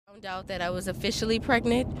Found out that I was officially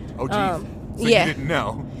pregnant. Oh, geez. So yeah. you didn't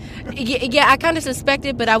know. Yeah, I kind of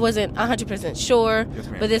suspected, but I wasn't 100% sure. Yes,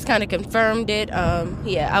 ma'am. But this kind of confirmed it.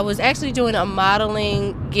 I was actually doing a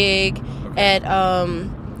modeling gig at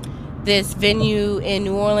this venue in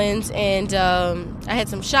New Orleans, and I had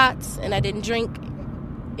some shots, and I didn't drink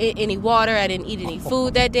any water. I didn't eat any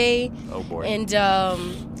food that day. Oh, boy. And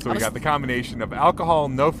So we got the combination of alcohol,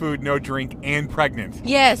 no food, no drink, and pregnant.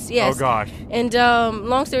 Yes. Oh, gosh. And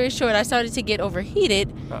long story short, I started to get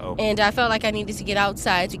overheated. Uh-oh. And I felt like I needed to get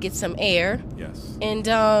outside to get some air. Yes. And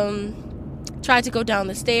tried to go down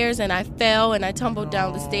the stairs, and I fell, and I tumbled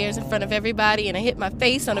down the stairs in front of everybody, and I hit my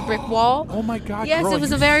face on a brick wall. Oh, my God. Yes, girl, it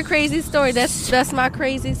was a very crazy story. That's my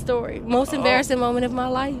crazy story. Most embarrassing moment of my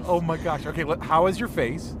life. Oh, my gosh. Okay, how is your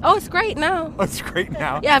face? Oh, it's great now. Oh, it's great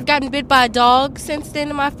now. Yeah, I've gotten bit by a dog since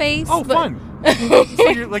then in my face. Oh, fun. So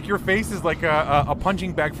your face is like a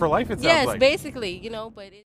punching bag for life, it sounds yes, like. basically, but